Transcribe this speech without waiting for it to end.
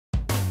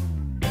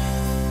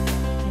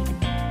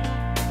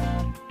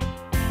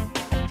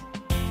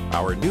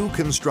Our new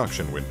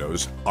construction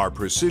windows are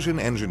precision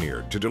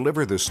engineered to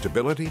deliver the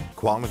stability,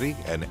 quality,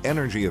 and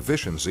energy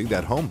efficiency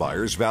that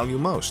homebuyers value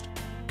most,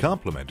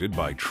 complemented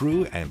by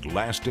true and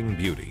lasting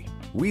beauty.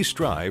 We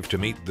strive to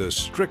meet the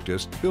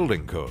strictest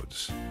building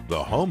codes,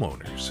 the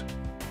homeowners.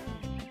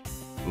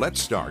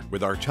 Let's start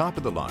with our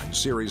top-of-the-line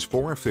Series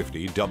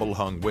 450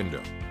 double-hung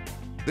window.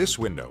 This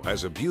window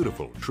has a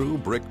beautiful true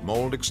brick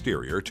mold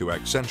exterior to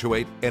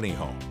accentuate any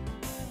home.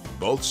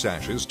 Both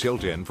sashes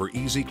tilt in for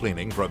easy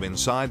cleaning from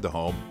inside the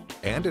home,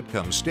 and it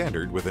comes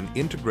standard with an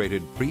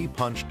integrated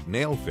pre-punched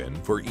nail fin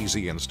for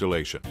easy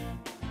installation.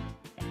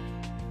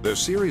 The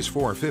Series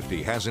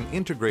 450 has an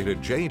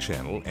integrated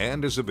J-channel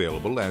and is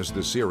available as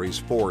the Series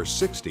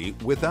 460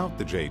 without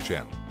the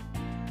J-channel.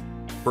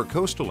 For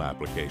coastal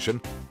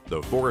application,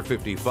 the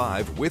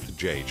 455 with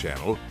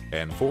J-channel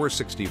and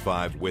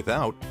 465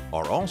 without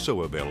are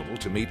also available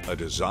to meet a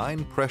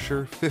design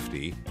pressure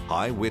 50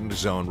 high wind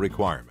zone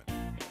requirement.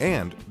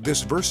 And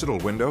this versatile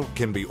window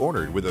can be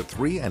ordered with a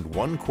 3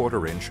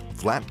 1/4 inch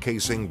flat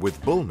casing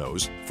with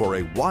bullnose for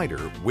a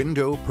wider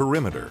window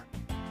perimeter.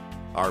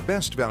 Our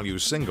best value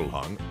single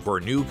hung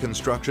for new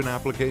construction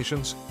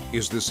applications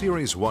is the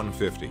Series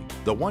 150.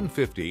 The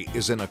 150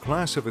 is in a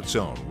class of its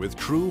own with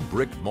true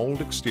brick mold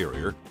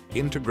exterior,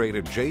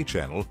 integrated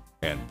J-channel,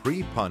 and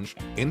pre-punched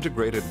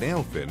integrated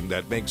nail fin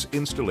that makes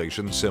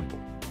installation simple.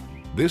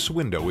 This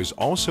window is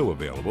also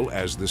available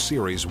as the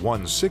Series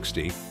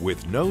 160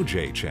 with no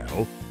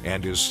J-channel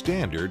and is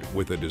standard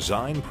with a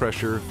design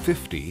pressure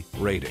 50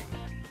 rating.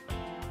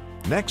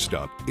 Next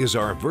up is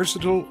our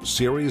versatile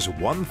Series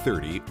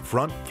 130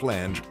 front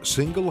flange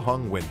single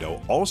hung window,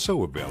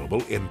 also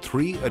available in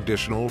 3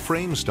 additional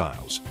frame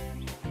styles: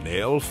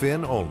 nail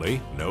fin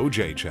only, no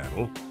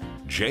J-channel,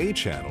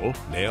 J-channel,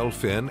 nail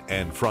fin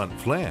and front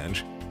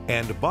flange,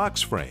 and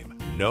box frame,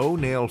 no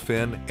nail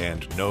fin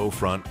and no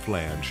front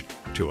flange,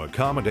 to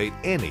accommodate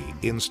any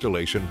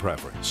installation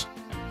preference.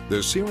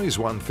 The Series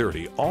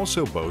 130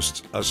 also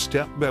boasts a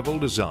step bevel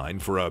design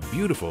for a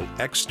beautiful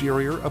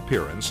exterior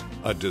appearance,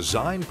 a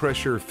design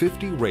pressure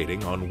 50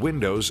 rating on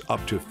windows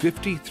up to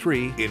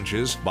 53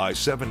 inches by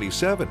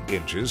 77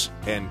 inches,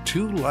 and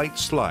 2 light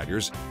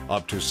sliders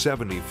up to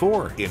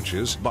 74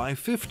 inches by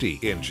 50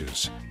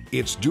 inches.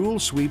 Its dual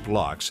sweep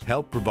locks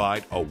help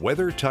provide a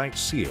weather-tight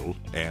seal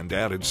and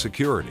added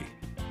security.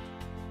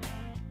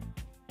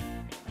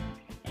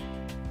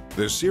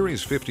 The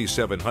Series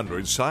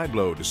 5700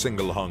 side-load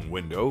single-hung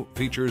window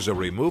features a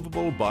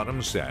removable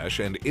bottom sash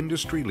and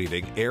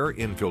industry-leading air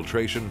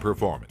infiltration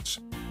performance.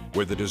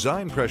 With a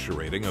design pressure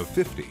rating of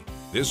 50,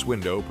 this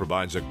window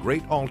provides a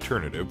great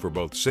alternative for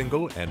both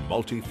single and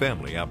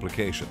multi-family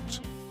applications.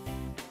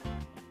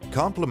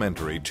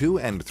 Complementary 2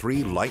 and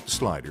 3 light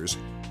sliders,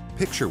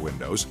 picture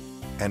windows,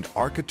 and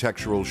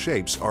architectural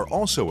shapes are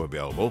also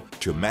available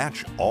to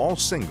match all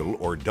single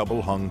or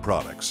double-hung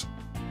products.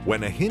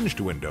 When a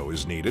hinged window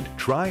is needed,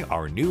 try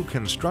our new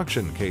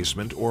construction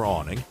casement or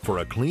awning for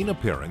a clean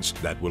appearance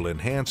that will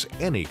enhance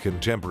any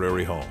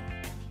contemporary home.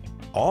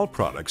 All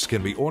products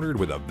can be ordered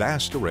with a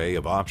vast array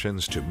of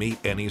options to meet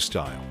any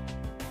style.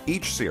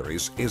 Each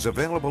series is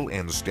available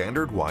in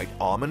standard white,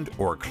 almond,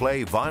 or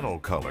clay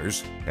vinyl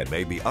colors and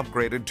may be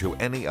upgraded to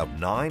any of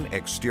 9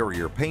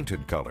 exterior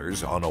painted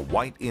colors on a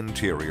white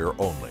interior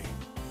only.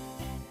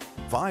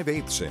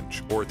 5/8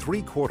 inch or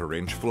 3/4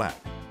 inch flat,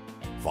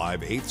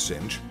 5/8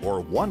 inch or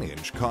 1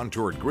 inch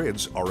contoured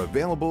grids are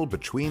available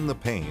between the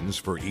panes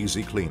for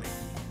easy cleaning.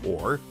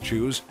 Or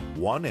choose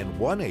 1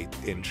 1/8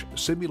 inch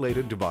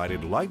simulated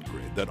divided light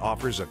grid that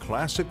offers a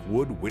classic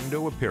wood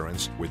window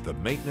appearance with the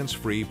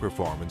maintenance-free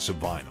performance of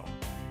vinyl.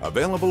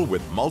 Available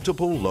with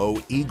multiple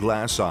low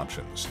e-glass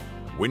options,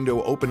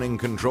 window opening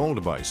control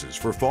devices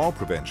for fall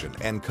prevention,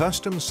 and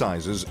custom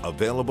sizes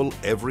available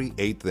every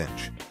 1/8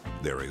 inch.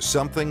 There is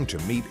something to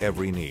meet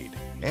every need,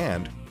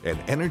 and an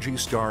Energy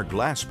Star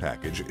glass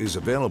package is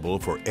available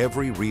for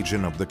every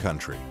region of the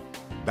country.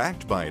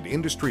 Backed by an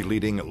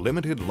industry-leading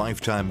limited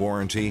lifetime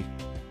warranty,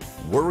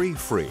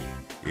 worry-free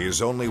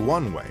is only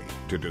one way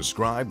to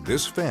describe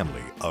this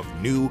family of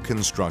new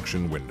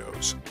construction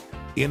windows.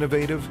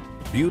 Innovative,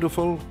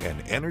 beautiful,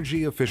 and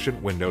energy-efficient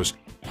windows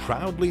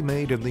proudly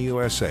made in the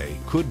USA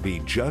could be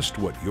just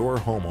what your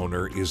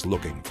homeowner is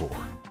looking for.